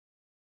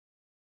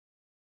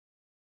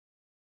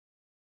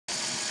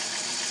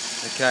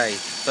Okay,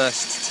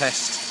 first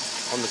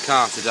test on the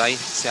car today,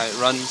 see how it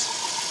runs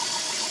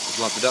with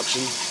my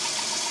production.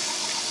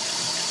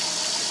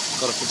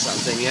 Got to fix that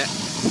thing yet.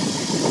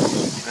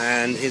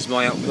 And here's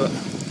my output.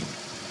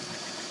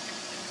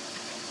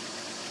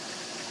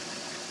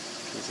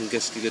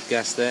 There's some good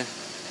gas there.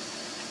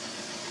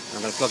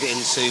 I'm going to plug it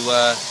into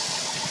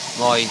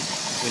my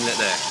inlet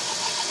there.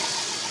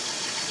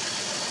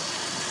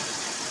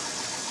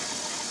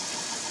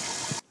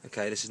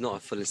 Okay, this is not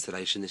a full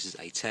installation, this is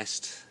a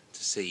test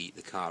to see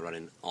the car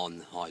running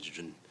on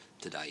hydrogen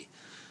today.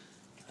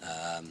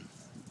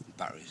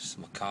 Batteries,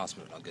 my car's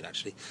not that good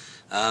actually.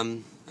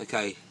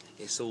 Okay,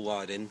 it's all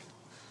wired in,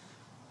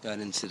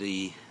 going into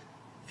the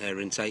air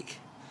intake.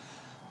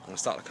 I'm going to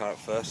start the car up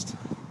first.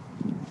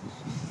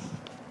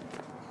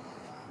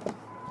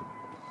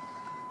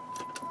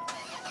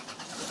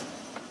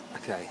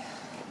 Okay,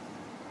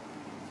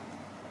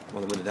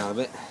 roll the window down a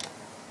bit.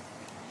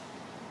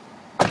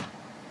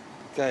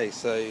 Okay,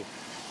 so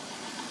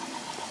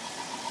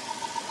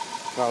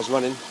car's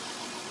running.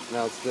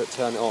 Now let's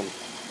turn it on.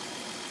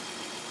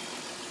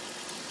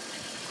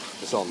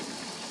 It's on.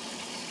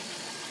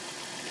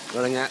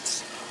 Running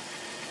at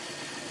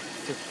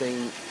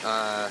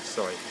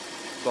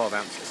 12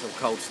 amps. It's on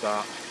cold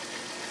start.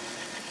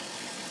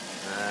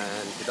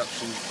 And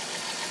production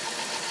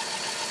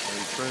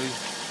going through.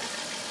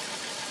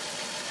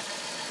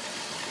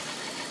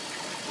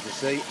 You can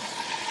see.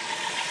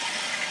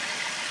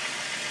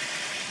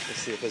 Let's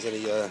see if there's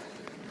any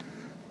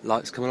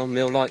lights coming on,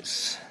 mill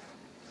lights,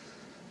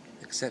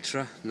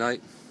 etc. No.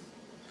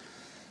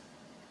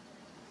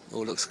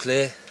 All looks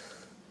clear.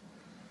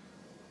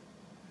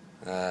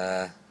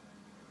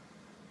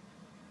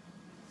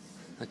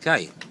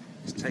 Okay,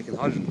 it's taking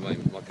hydrogen at the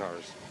moment, my car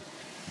is.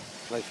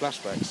 No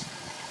flashbacks.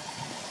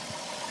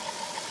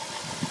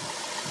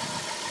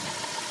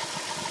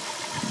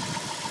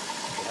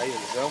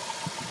 Behaving yourself.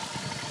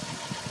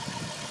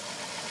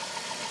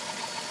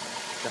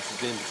 Gas is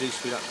being produced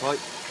through that pipe.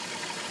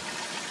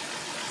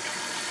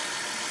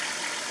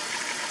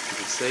 You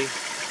can see.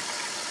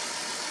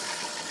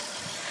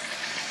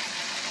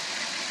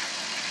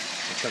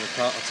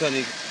 I'll turn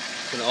it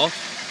off.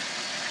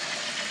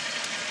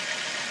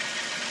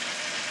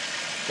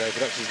 Okay,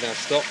 production's now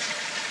stopped.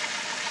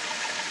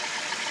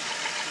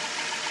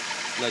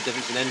 No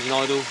difference in engine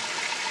idle.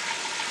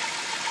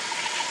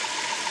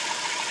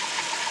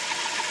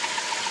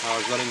 Car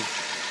is running.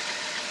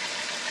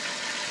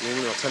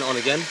 I'll turn it on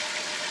again.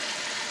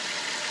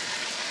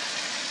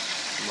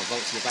 My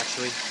volts in the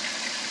battery.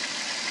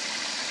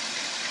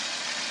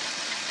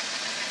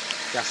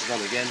 Gas is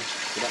on again.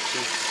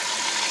 Production.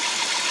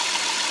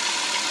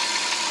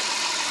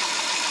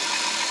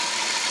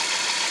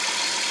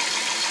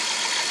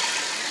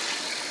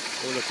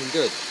 All looking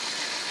good.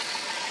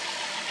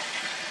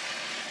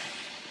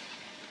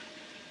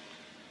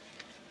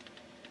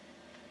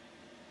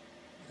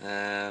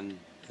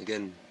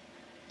 Again,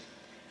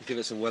 give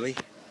it some welly.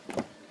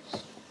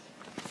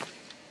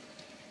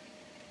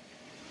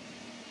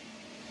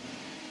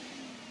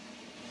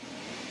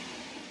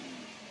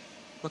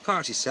 My car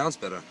actually sounds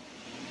better.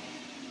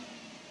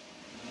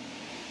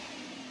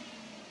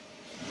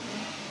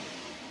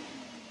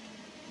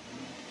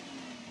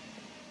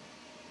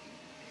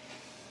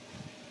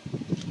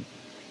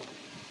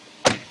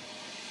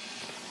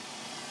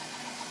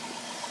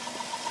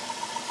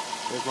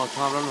 There's my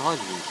car running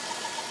hydrogen.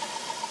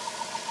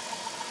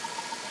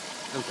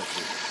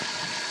 Interesting.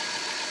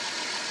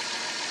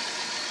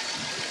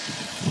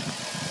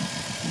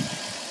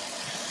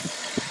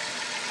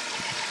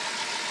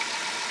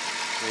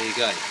 There you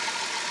go.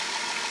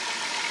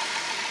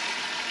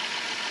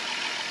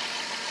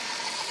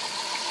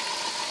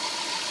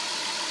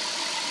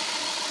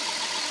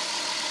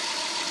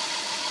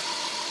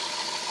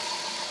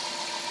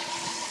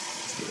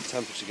 Let's get the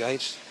temperature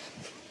gauge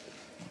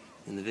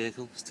in the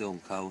vehicle, still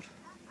cold.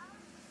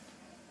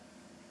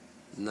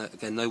 No,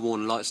 again, no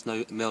warning lights,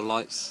 no mill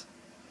lights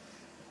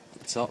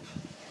at the top.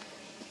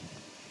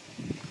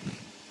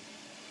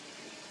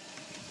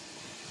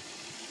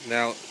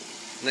 Now,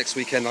 next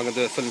weekend I'm going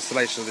to do a full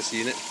installation of this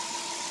unit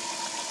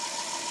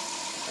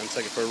and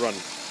take it for a run.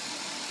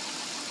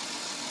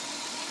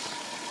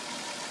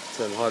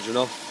 Turn the hydrogen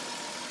off.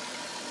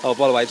 Oh,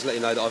 by the way, just to let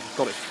you know that I've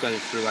got it going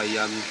through a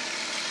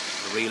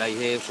relay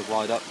here, which I've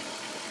wired up.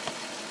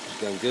 It's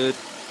going good.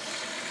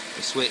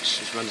 The switch,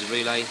 which runs a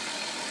relay.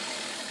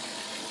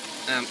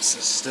 Amps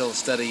are still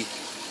steady.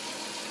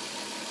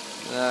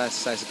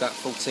 Say it's about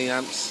 14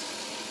 amps,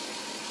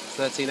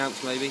 13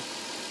 amps maybe.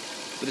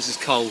 But this is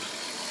cold.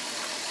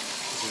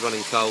 This is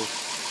running cold.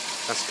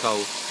 That's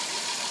cold.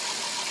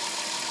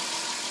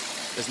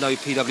 There's no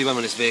PWM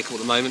on this vehicle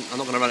at the moment. I'm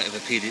not going to run it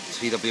with a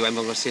PWM. I'm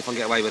going to see if I can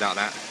get away without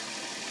that.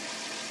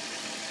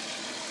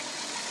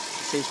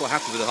 It seems quite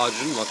happy with the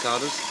hydrogen, my car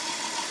does.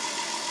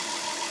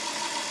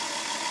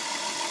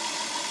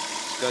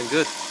 It's going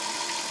good.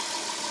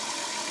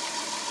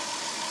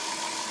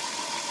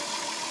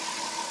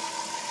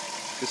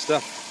 Good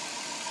stuff.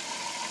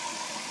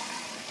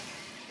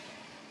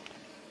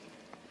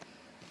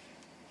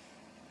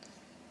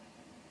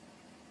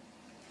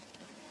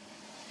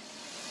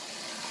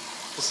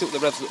 Let's see what the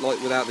revs look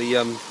like without the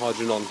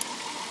hydrogen on.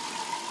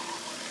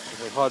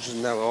 The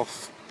hydrogen now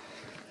off.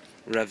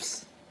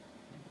 Revs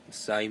the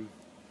same.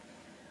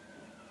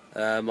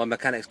 My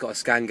mechanic's got a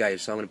scan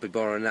gauge, so I'm going to be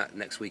borrowing that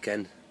next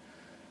weekend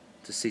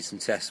to see some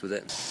tests with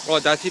it.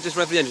 Right, Dad, can you just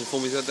rev the engine for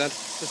me, Dad?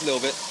 Just a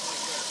little bit.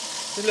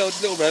 Just a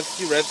little rev, a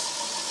few revs.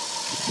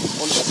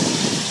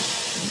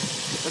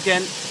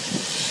 Again.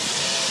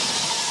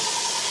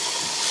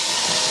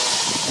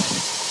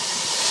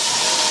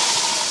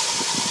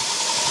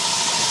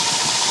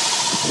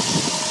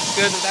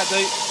 Good, that do.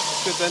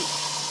 That's good then.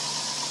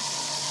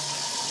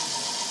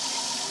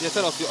 Yeah,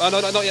 turn off. Oh, no,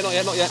 not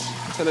yet.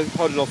 Turn the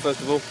hydrogen off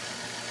first of all.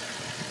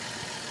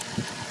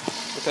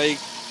 Okay,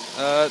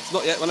 it's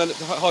not yet. Well, let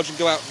the hydrogen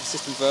go out of the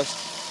system first.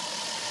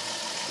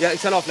 Yeah,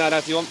 turn off now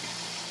if you want.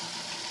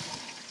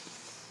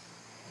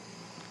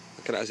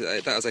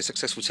 Okay, that was a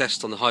successful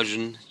test on the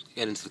hydrogen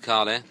getting into the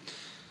car there.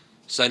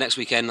 So next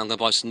weekend I'm going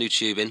to buy some new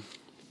tubing,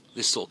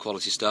 this sort of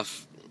quality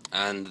stuff,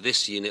 and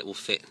this unit will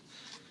fit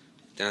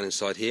down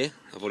inside here.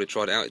 I've already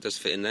tried it out, it does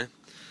fit in there.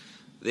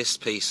 This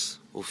piece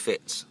will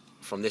fit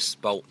from this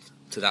bolt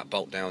to that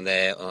bolt down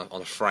there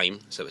on a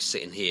frame, so it's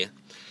sitting here,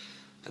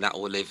 and that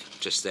will live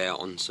just there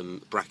on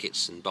some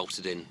brackets and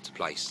bolted in to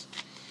place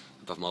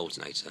above my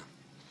alternator.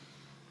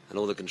 And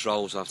all the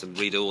controls, I have to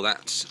redo all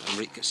that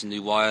and get some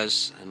new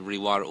wires and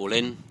rewire it all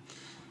in,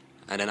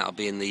 and then that'll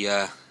be in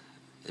the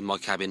in my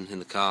cabin in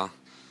the car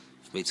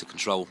for me to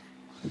control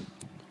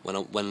when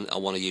I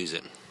want to use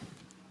it.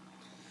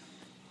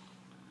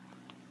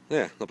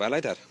 Yeah, not bad,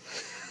 eh, Dad?